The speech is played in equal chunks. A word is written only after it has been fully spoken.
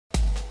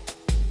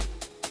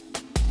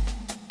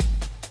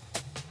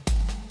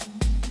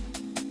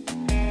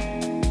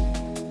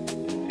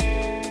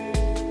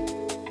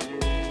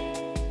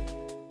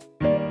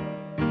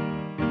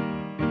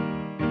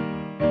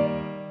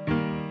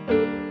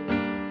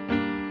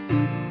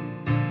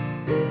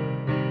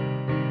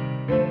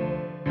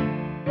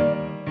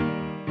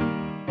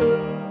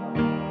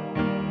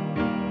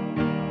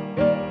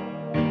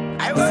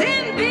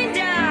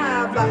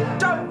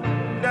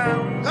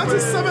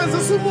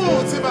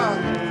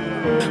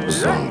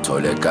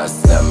Uzongithola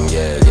egasam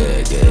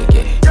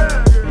ngeke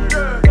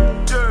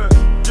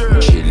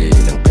Chilile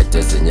ngiphethe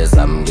ezinye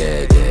zami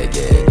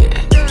ngeke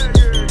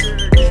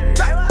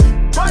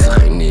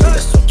Siqinile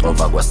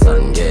socova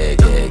kwasani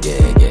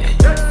ngeke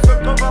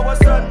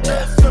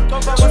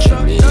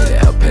Sichumile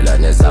aphela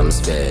nezami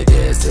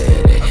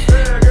sibekezele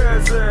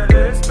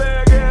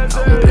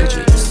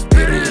Awumphethe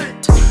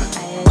spirit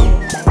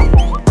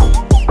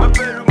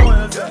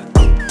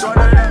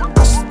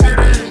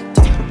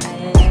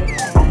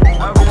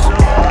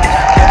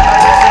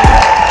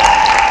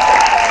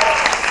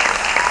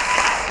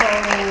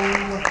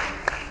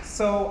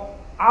So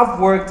I've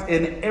worked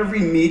in every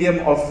medium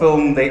of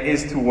film there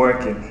is to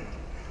work in.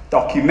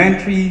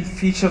 Documentary,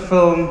 feature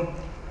film,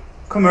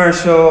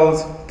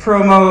 commercials,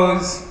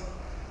 promos,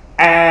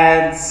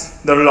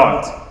 ads, the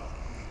lot.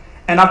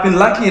 And I've been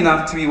lucky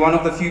enough to be one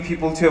of the few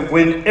people to have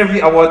won every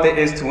award there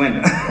is to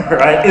win,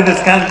 right, in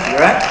this country,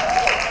 right?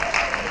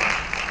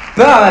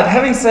 But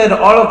having said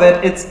all of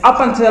that, it's up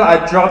until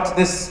I dropped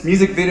this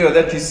music video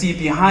that you see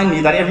behind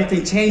me that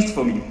everything changed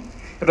for me.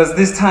 It was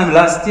this time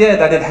last year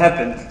that it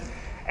happened.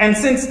 And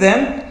since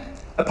then,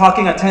 a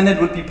parking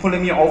attendant would be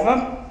pulling me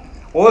over.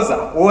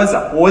 Oza,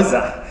 oza,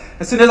 oza.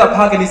 As soon as I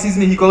park and he sees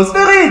me, he goes,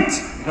 Spirit!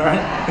 Right?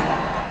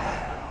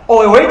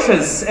 Or a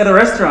waitress at a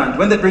restaurant,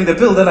 when they bring the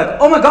bill, they're like,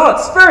 oh my God,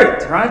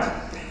 Spirit, right?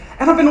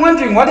 And I've been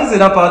wondering, what is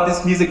it about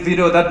this music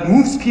video that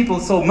moves people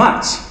so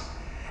much?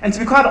 And to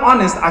be quite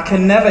honest, I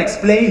can never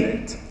explain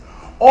it.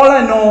 All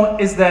I know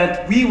is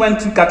that we went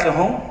to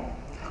Katlehong,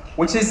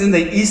 which is in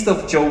the east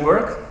of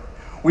Joburg.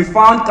 We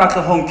found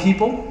Katlehong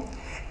people.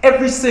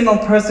 Every single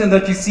person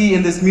that you see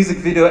in this music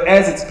video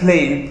as it's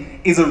playing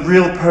is a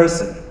real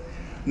person.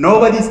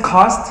 Nobody's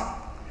cast,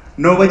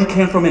 nobody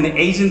came from an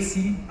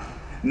agency,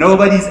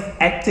 nobody's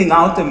acting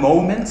out a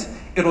moment.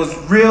 It was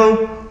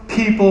real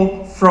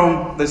people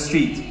from the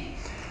street.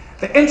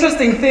 The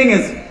interesting thing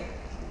is,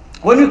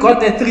 when we got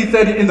there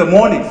 3:30 in the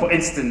morning, for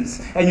instance,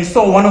 and you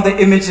saw one of the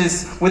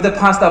images with the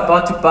pastor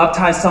about to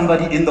baptize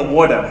somebody in the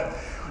water,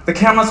 the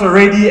cameras were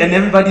ready and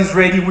everybody's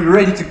ready, we're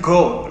ready to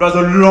go. It was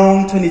a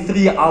long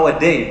 23-hour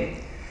day.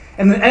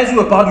 And then as we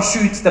were about to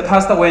shoot, the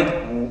pastor went,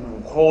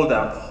 hold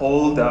up,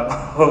 hold up,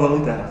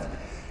 hold up.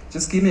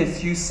 Just give me a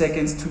few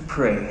seconds to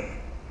pray,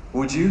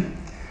 would you?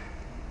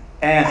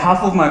 And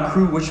half of my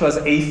crew, which was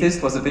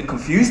atheist, was a bit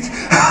confused.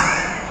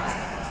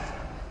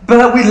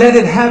 But we let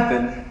it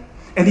happen.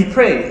 And he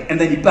prayed, and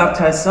then he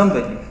baptized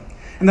somebody.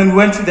 And then we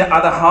went to the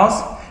other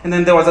house, and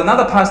then there was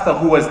another pastor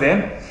who was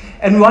there.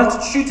 And we wanted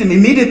to shoot him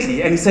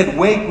immediately. And he said,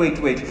 wait.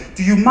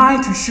 Do you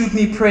mind to shoot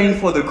me praying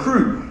for the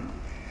crew?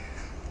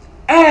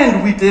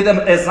 And we did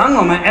a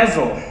Zangoma as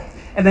well.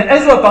 And then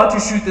as we were about to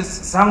shoot this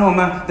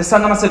Zangoma, the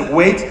Zangoma said,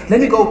 wait, let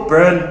me go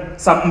burn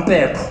some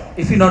mpepho.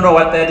 If you don't know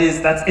what that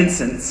is, that's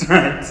incense,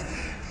 right?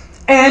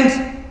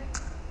 And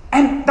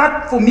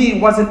that for me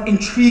was an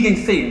intriguing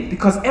thing,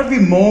 because every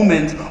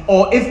moment,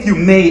 or if you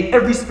may,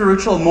 every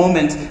spiritual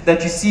moment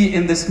that you see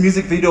in this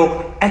music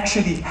video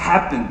actually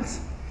happened.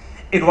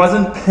 It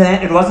wasn't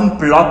planned, it wasn't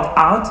blocked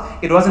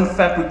out, it wasn't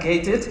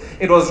fabricated,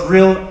 it was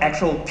real,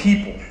 actual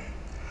people.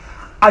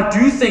 I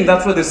do think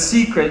that's what the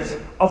secret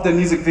of the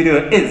music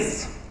video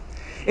is.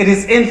 It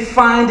is in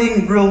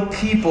finding real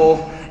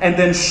people and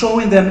then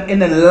showing them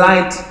in a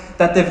light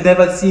that they've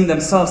never seen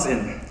themselves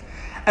in.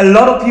 A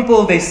lot of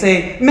people, they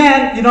say,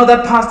 man, you know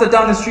that pastor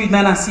down the street,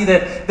 man, I see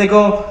that. They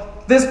go,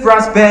 this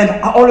brass band,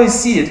 I always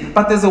see it.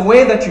 But there's a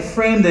way that you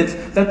framed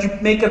it that you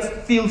make it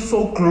feel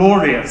so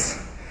glorious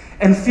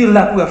and feel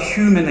like we're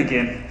human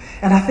again.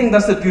 And I think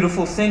that's the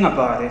beautiful thing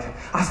about it.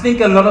 I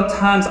think a lot of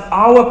times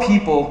our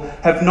people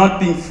have not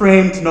been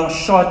framed, nor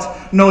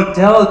shot, nor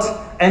dealt,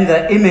 and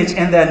their image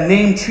and their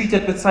name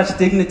treated with such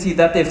dignity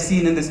that they've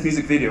seen in this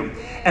music video.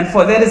 And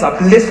for that is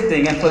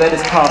uplifting, and for that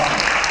is powerful.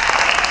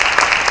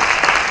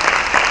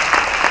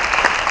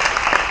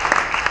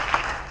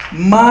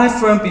 My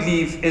firm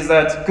belief is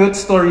that good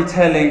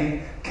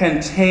storytelling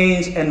can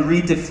change and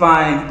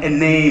redefine a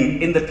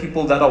name in the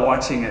people that are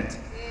watching it.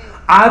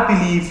 I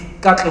believe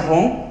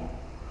Katlehong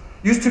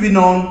used to be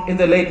known in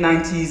the late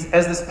 90s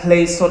as this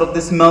place, sort of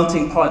this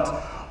melting pot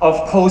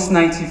of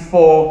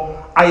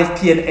post-94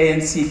 IFP and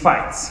ANC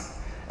fights.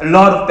 A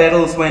lot of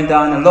battles went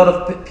down, a lot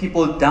of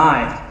people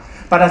died.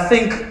 But I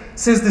think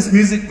since this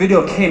music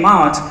video came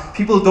out,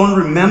 people don't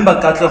remember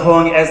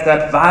Katlehong as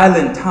that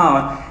violent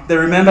town. They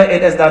remember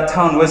it as that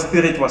town where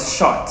Spirit was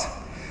shot.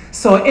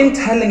 So in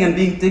telling and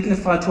being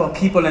dignified to our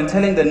people and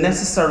telling the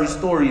necessary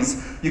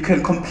stories, you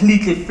can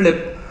completely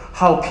flip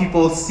how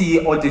people see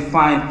or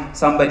define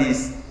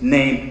somebody's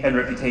name and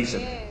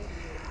reputation.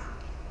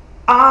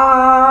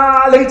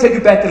 Let me take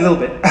you back a little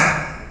bit.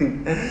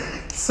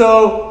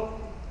 So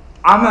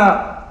I'm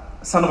a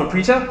son of a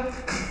preacher.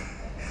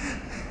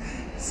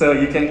 So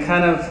you can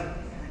kind of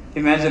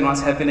imagine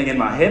what's happening in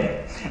my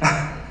head.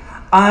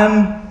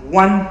 I'm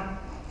one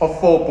of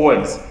 4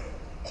 boys.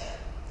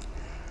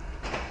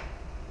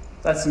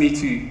 That's me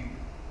to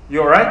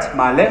your right,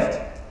 my left.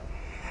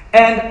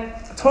 And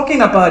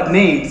talking about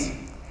names,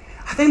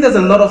 I think there's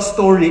a lot of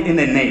story in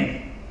a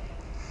name.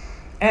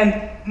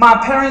 And my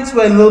parents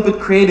were a little bit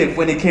creative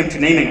when it came to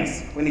naming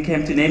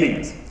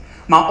us.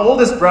 My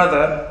oldest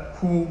brother,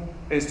 who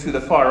is to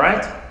the far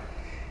right,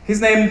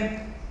 his name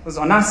was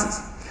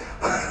Onassis.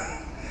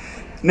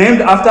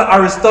 Named after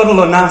Aristotle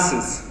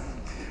Onassis,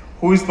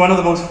 who is one of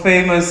the most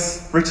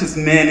famous, richest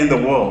men in the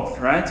world,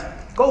 right?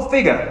 Go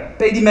figure,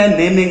 Pedi man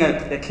naming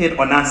a kid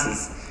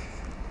Onassis.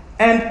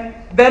 And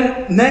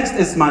then next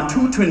is my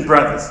two twin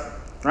brothers,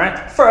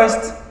 right?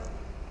 First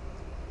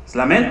is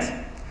lament.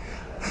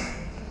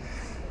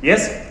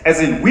 Yes,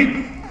 as in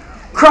weep,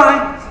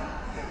 cry,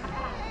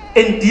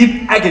 in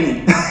deep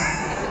agony.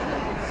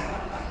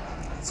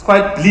 It's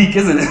quite bleak,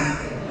 isn't it?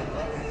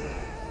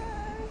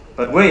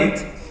 But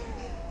wait,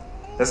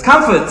 there's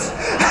comfort.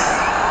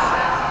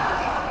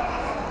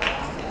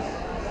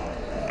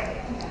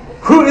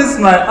 Who is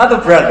my other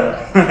brother,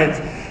 right?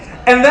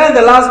 And then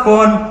the last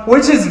born,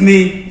 which is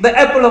me, the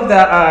apple of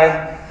their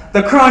eye,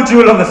 the crown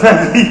jewel of the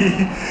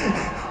family.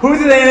 Who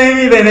do they name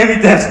me? They name me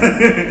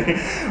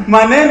Dladla.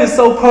 My name is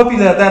so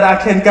popular that I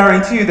can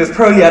guarantee you there's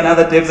probably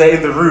another Dladla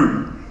in the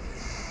room.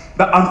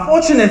 The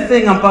unfortunate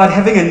thing about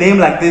having a name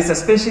like this,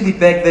 especially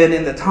back then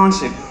in the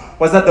township,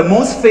 was that the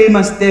most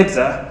famous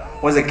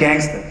Dladla was a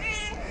gangster.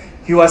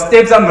 He was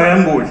Dladla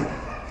Mrembul.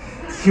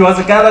 He was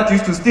a guy that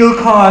used to steal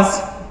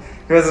cars.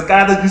 He was a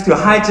guy that used to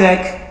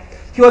hijack.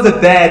 He was a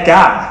bad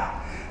guy.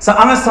 So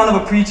I'm a son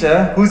of a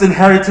preacher who's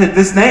inherited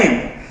this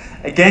name,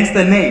 a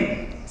gangster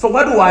name. So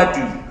what do I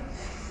do?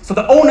 So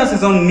the onus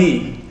is on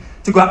me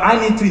to go, I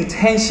need to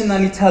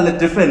intentionally tell a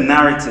different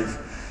narrative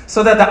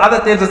so that the other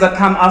Dladlas that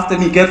come after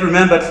me get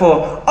remembered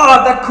for,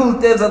 oh, that cool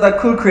Dladla, that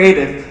cool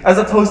creative, as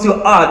opposed to,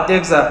 oh,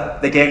 Dladla,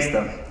 the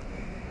gangster.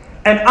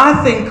 And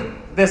I think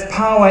there's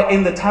power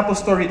in the type of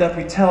story that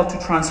we tell to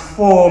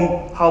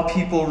transform how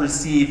people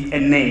receive a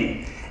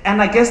name. And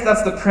I guess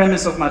that's the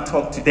premise of my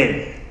talk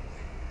today.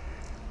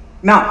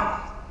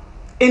 Now,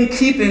 in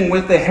keeping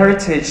with the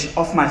heritage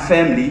of my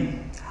family,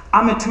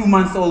 I'm a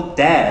 2-month-old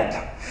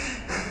dad.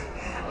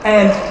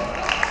 And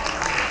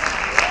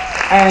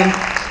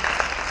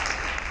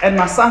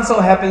my son so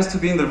happens to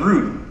be in the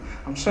room.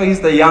 I'm sure he's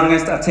the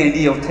youngest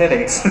attendee of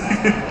TEDx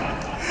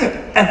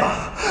ever.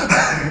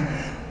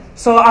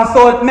 So I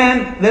thought,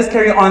 man, let's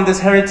carry on this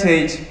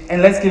heritage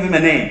and let's give him a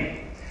name.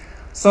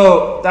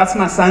 So that's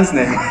my son's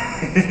name.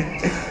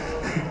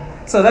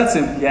 So that's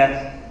him,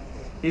 yeah,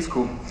 he's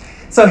cool.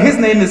 So his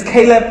name is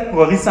Caleb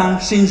Warisan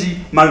Shinji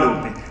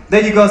Malope.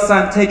 There you go,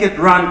 son, take it,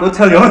 run, go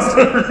tell your own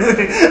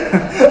story.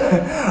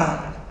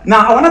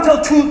 Now, I want to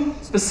tell 2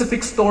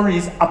 specific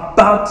stories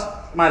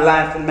about my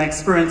life and my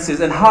experiences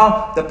and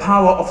how the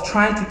power of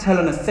trying to tell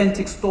an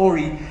authentic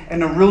story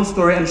and a real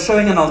story and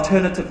showing an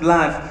alternative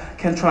life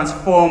can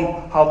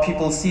transform how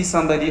people see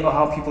somebody or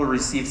how people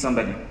receive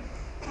somebody.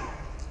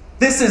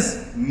 This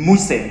is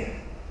Muse,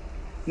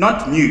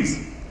 not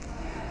Muse.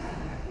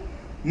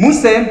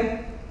 Muse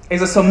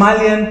is a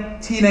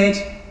Somalian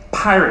teenage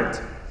pirate.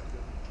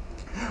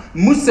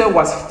 Muse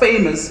was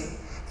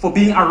famous for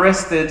being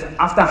arrested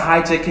after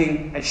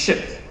hijacking a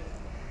ship.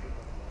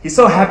 He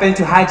so happened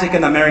to hijack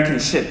an American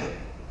ship.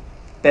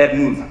 Bad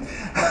move.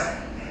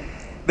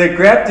 They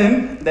grabbed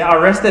him, they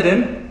arrested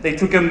him, they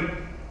took him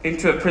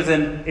into a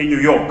prison in New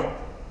York.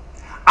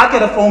 I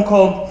get a phone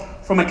call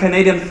from a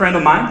Canadian friend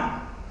of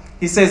mine.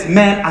 He says,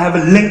 man, I have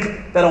a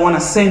link that I want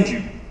to send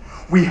you.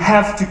 We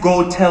have to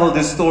go tell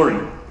this story.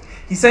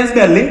 He sends me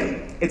a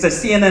link, it's a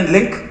CNN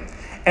link,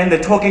 and they're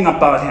talking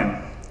about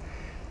him.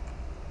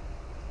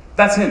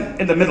 That's him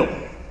in the middle.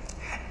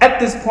 At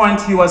this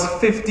point, he was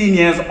 15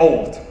 years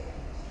old,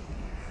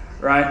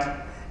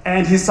 right?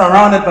 And he's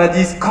surrounded by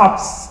these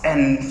cops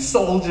and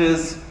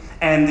soldiers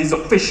and these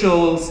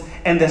officials,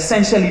 and they're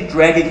essentially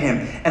dragging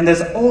him. And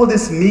there's all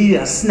this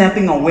media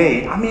snapping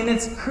away. I mean,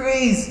 it's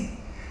crazy.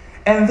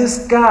 And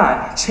this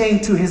guy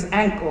chained to his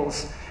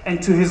ankles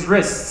and to his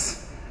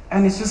wrists,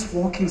 and he's just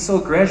walking so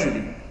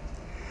gradually.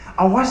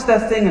 I watched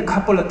that thing a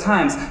couple of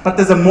times, but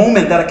there's a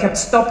moment that I kept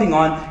stopping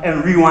on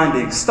and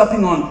rewinding,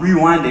 stopping on,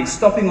 rewinding,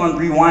 stopping on,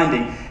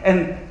 rewinding,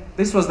 and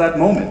this was that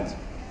moment.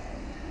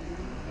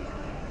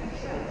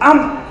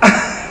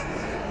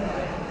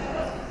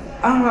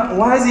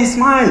 Why is he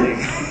smiling?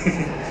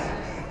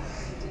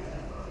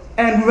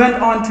 And we went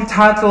on to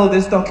title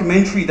this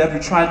documentary that we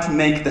tried to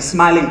make The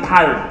Smiling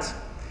Pirate.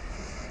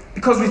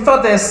 Because we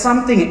thought there's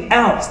something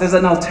else, there's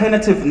an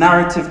alternative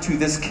narrative to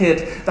this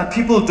kid that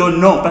people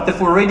don't know, but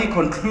they've already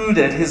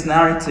concluded his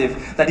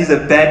narrative that he's a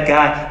bad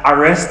guy.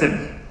 Arrest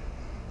him.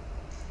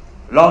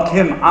 Lock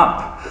him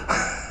up.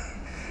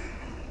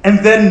 And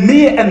then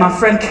me and my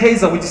friend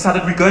Kaiser, we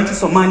decided we're going to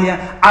Somalia.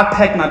 I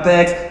packed my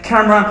bags,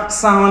 camera,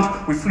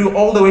 sound. We flew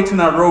all the way to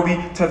Nairobi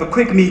to have a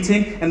quick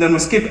meeting, and then we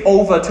skipped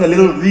over to a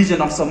little region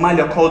of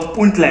Somalia called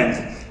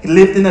Puntland. He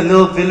lived in a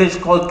little village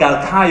called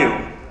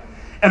Galkayo.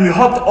 And we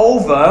hopped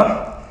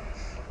over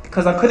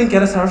because I couldn't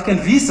get a South African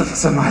visa for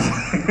Somalia.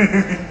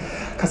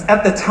 Because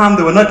at the time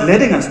they were not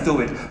letting us do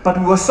it. But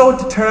we were so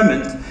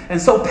determined and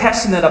so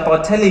passionate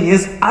about telling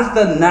his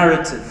other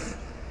narrative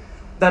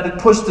that it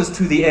pushed us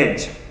to the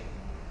edge.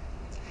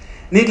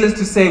 Needless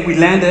to say, we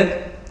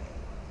landed,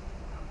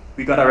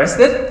 we got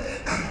arrested,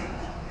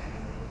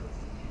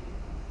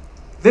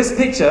 This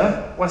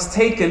picture was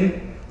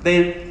taken,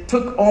 they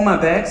took all my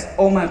bags,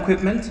 all my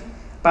equipment,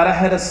 but I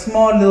had a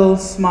small little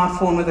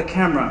smartphone with a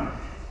camera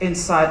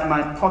inside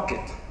my pocket.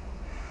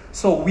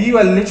 So we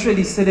were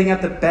literally sitting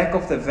at the back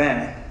of the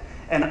van,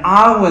 and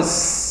I was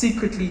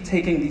secretly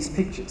taking these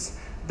pictures.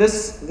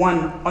 This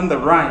one on the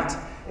right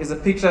is a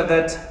picture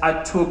that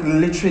I took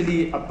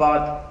literally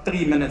about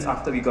 3 minutes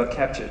after we got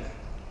captured.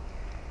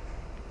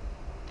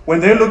 When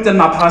they looked at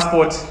my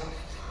passport,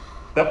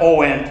 they all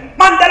went,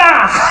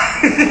 Mandela!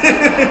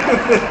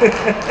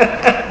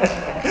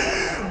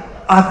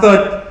 I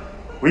thought,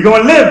 we're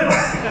gonna live.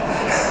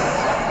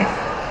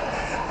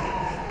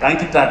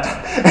 Thank you, Dad.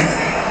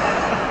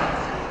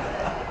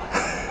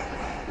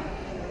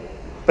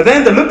 But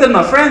then they looked at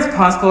my friend's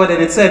passport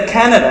and it said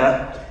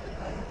Canada.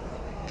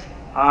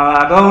 I'm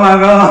like, oh my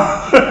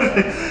God.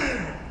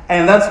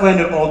 And that's when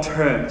it all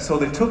turned. So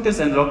they took this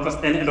and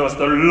it was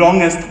the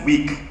longest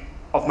week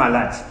of my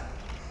life.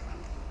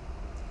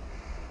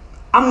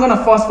 I'm gonna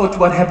fast forward to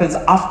what happens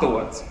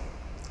afterwards.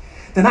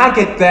 Then I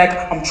get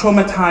back, I'm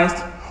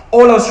traumatized.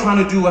 All I was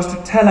trying to do was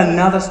to tell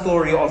another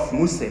story of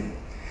Muse.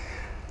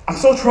 I'm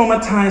so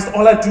traumatized,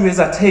 all I do is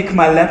I take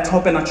my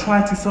laptop and I try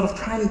and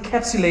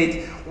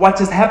encapsulate what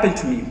just happened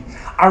to me.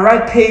 I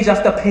write page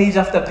after page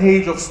after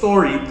page of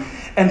story,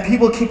 and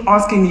people keep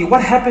asking me,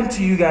 what happened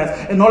to you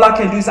guys? And all I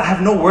can do is I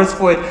have no words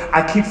for it.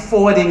 I keep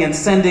forwarding and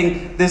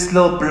sending this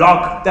little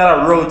blog that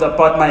I wrote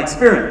about my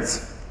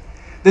experience.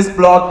 This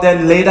blog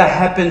then later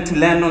happened to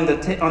land on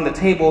the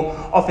table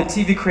of a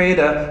TV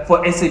creator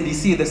for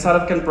SABC, the South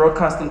African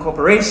Broadcasting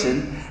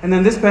Corporation, and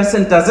then this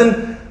person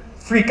doesn't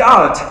freak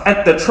out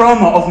at the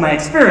trauma of my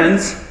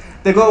experience.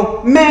 They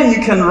go, man,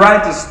 you can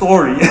write a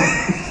story.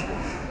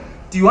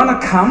 Do you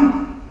want to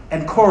come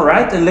and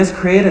co-write and let's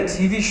create a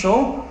TV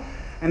show?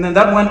 And then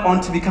that went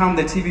on to become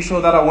the TV show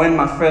that I won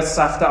my first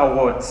SAFTA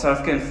award, South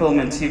African Film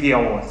and TV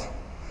Award.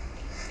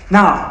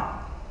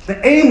 Now, the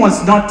aim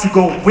was not to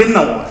go win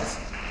awards.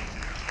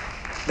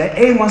 The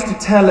aim was to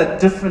tell a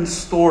different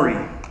story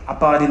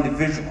about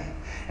individual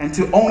and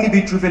to only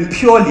be driven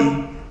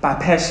purely by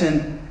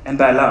passion and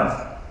by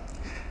love.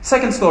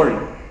 Second story.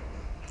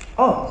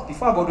 Oh,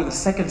 before I go to the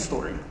second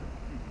story.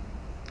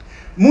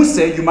 Muse,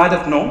 you might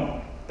have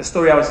known, the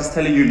story I was just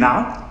telling you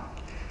now.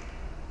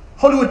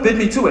 Hollywood bid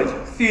me to it.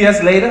 A few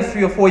years later,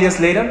 3 or 4 years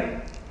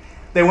later,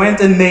 they went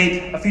and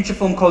made a feature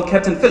film called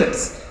Captain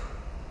Phillips.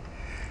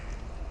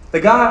 The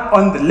guy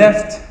on the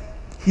left,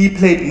 he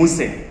played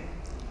Muse.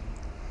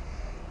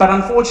 But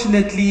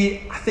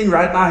unfortunately, I think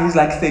right now he's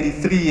like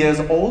 33 years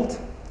old.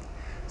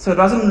 So it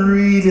wasn't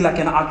really like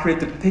an accurate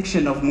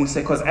depiction of Muse,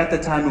 because at the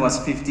time he was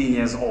 15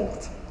 years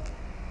old.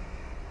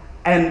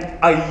 And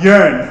I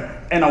yearn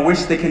and I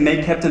wish they can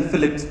make Captain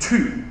Phillips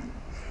 2.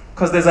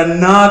 Because there's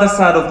another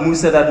side of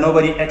Muse that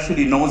nobody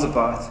actually knows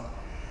about.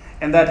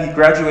 And that he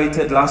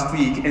graduated last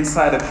week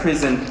inside a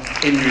prison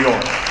in New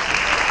York.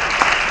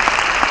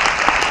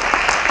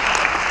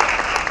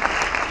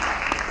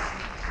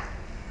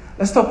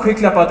 Let's talk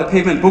quickly about the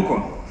Pavement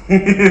Bookworm.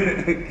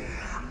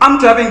 I'm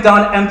driving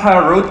down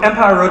Empire Road.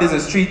 Empire Road is a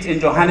street in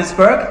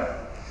Johannesburg.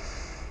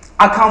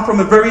 I come from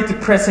a very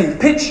depressing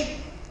pitch.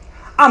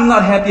 I'm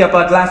not happy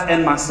about life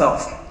and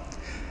myself.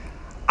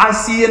 I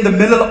see in the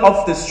middle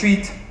of the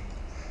street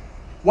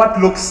what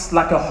looks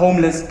like a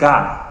homeless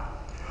guy.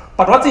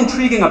 But what's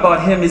intriguing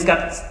about him is he's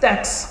got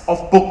stacks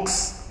of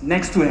books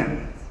next to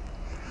him.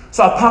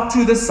 So I park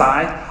to the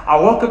side, I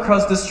walk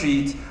across the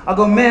street, I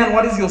go, man,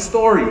 what is your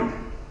story?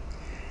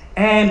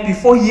 And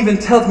before he even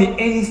tells me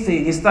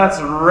anything, he starts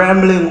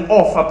rambling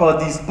off about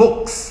these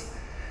books.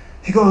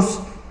 He goes,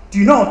 do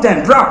you know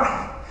Dan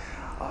Brown?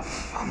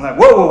 I'm like,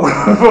 whoa,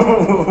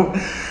 whoa, whoa.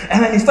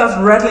 And then he starts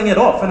rattling it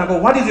off. And I go,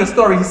 what is your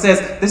story? He says,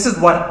 this is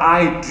what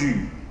I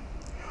do.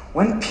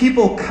 When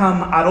people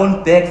come, I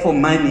don't beg for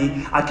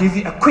money. I give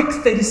you a quick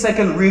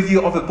 30-second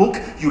review of a book.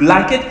 You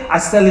like it, I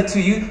sell it to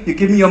you. You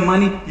give me your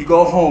money, you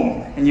go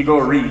home and you go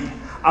read.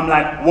 I'm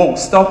like, whoa,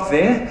 stop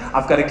there.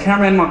 I've got a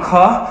camera in my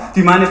car. Do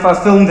you mind if I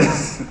film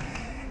this?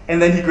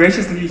 And then he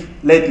graciously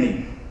let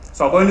me.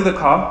 So I go into the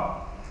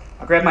car,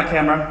 I grab my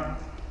camera,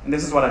 and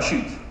this is what I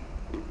shoot.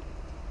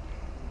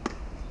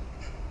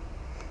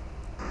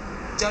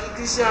 John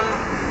Christian,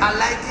 I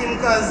like him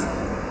because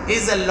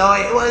he's a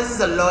lawyer. Well, he's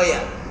a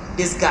lawyer,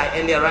 this guy,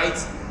 and he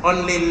writes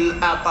only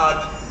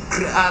about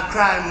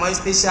crime, more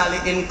especially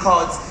in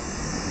courts,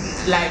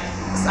 like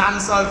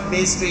unsolved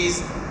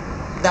mysteries.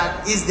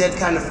 That is that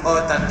kind of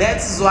author.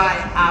 That's why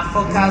I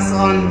focus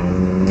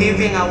on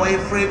giving away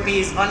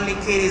freebies, only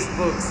kids'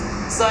 books,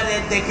 so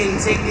that they can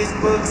take these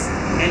books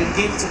and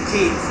give to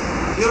kids.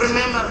 You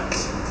remember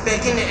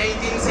back in the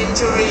 18th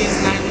centuries,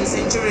 19th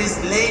centuries,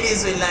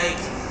 ladies were like,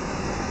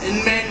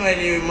 and men were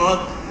the more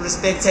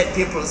respected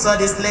people. So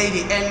this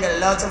lady earned a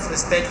lot of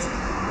respect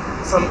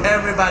from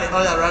everybody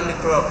all around the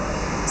globe.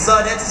 So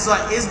that is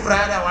what his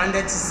brother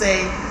wanted to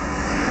say.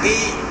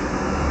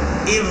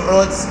 He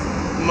wrote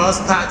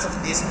most parts of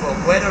this book,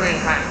 Wuthering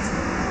Heights.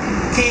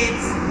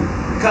 Kids,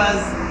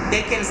 because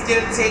they can still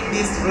take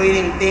this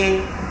reading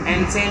thing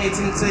and turn it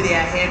into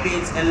their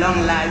habits, a long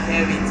life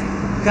habit.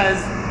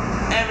 Because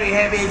every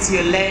habit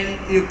you learn,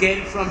 you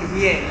get from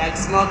here. Like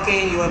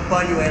smoking, you were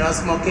born, you were not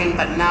smoking,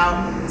 but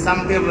now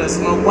some people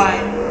smoke.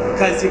 Why?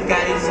 Because you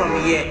got it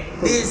from here.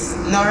 This,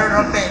 not a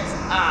rocket.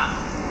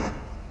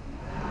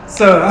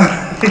 So,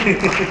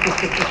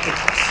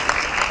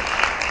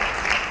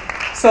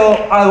 so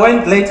I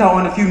went later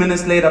on, a few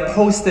minutes later,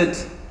 posted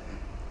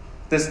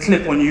this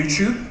clip on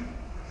YouTube.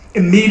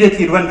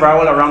 Immediately it went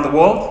viral around the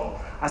world.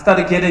 I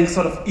started getting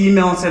sort of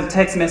emails and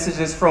text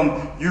messages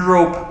from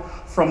Europe,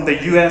 from the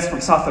US,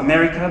 from South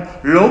America.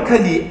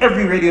 Locally,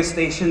 every radio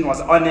station was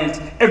on it,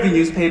 every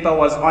newspaper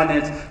was on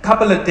it. A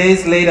couple of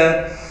days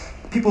later,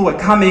 people were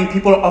coming,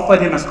 people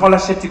offered him a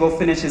scholarship to go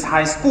finish his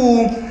high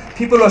school.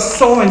 People were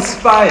so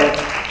inspired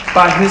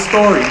by his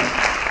story.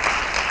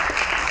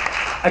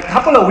 A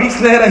couple of weeks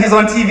later, he's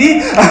on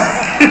TV.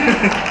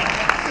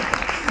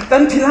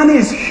 Then Philani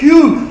is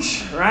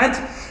huge, right?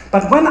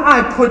 But when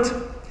I put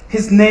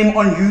his name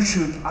on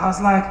YouTube, I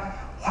was like,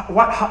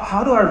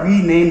 how do I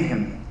rename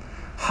him?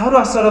 How do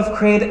I sort of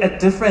create a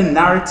different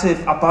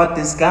narrative about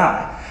this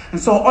guy? And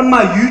so on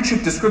my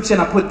YouTube description,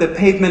 I put the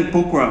Pavement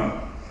Bookworm.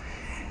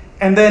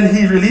 And then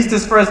he released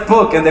his first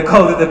book and they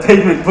called it the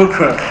Pavement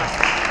Bookworm.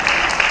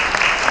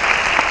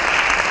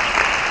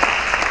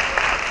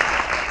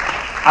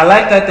 I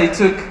like that they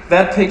took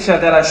that picture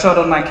that I shot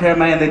on my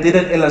camera and they did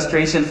an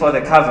illustration for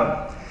the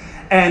cover.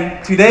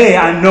 And today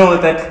I know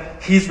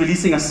that he's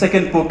releasing a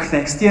second book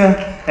next year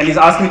and he's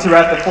asked me to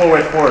write the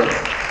foreword for it.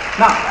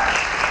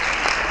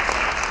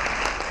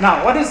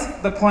 Now, what is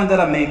the point that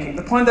I'm making?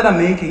 The point that I'm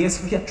making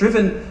is we are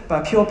driven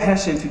by pure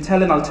passion to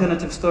tell an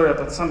alternative story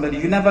about somebody.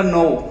 You never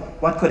know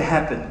what could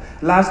happen.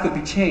 Lives could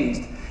be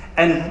changed.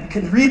 And you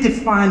can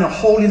redefine a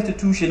whole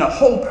institution, a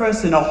whole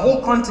person, a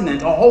whole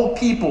continent, a whole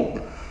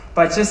people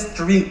by just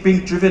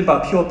being driven by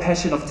pure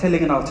passion of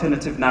telling an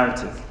alternative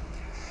narrative.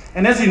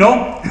 And as you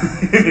know,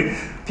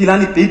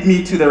 Philani beat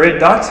me to the red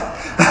dot.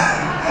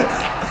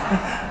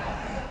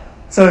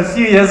 So a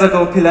few years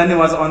ago, Philani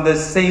was on the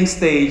same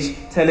stage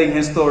telling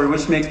his story,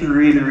 which makes me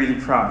really, really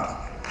proud.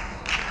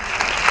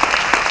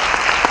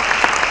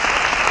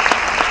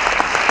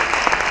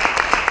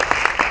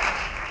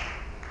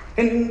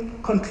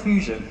 In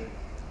conclusion,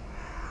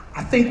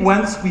 I think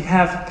once we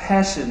have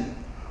passion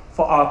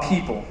for our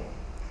people,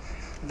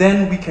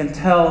 then we can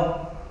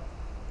tell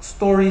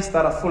stories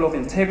that are full of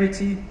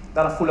integrity,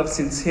 that are full of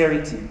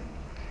sincerity.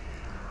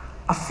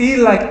 I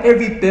feel like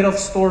every bit of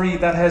story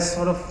that has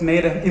sort of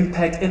made an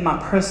impact in my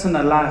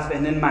personal life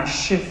and in my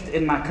shift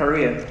in my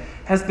career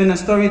has been a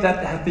story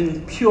that has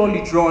been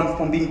purely drawn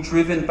from being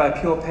driven by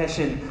pure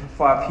passion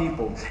for our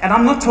people. And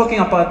I'm not talking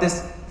about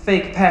this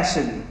fake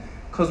passion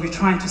because we're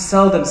trying to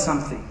sell them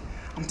something.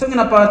 I'm talking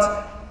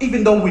about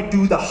even though we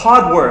do the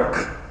hard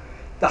work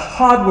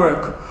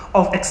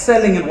of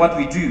excelling in what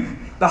we do,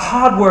 the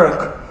hard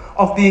work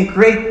of being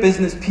great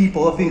business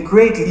people, of being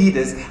great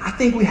leaders, I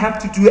think we have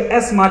to do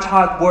as much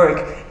hard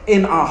work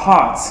in our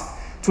hearts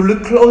to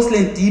look closely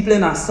and deeply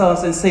in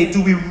ourselves and say,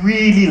 do we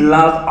really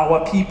love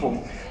our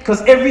people?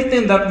 Because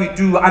everything that we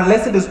do,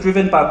 unless it is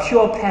driven by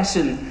pure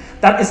passion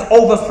that is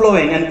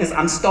overflowing and is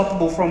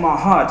unstoppable from our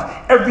heart,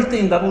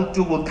 everything that we'll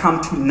do will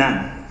come to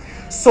none.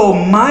 So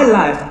my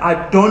life,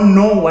 I don't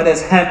know what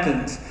has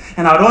happened,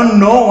 and I don't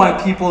know why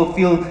people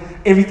feel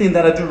everything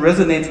that I do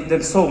resonates with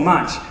them so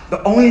much.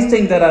 The only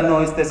thing that I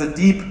know is there's a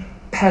deep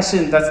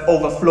passion that's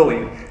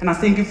overflowing. And I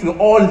think if we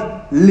all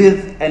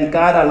live and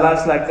guide our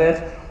lives like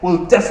that,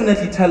 we'll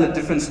definitely tell a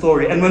different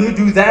story. And when we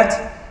do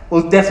that,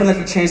 we'll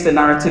definitely change the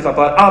narrative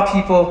about our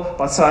people,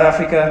 about South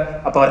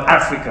Africa, about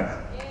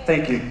Africa.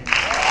 Thank you.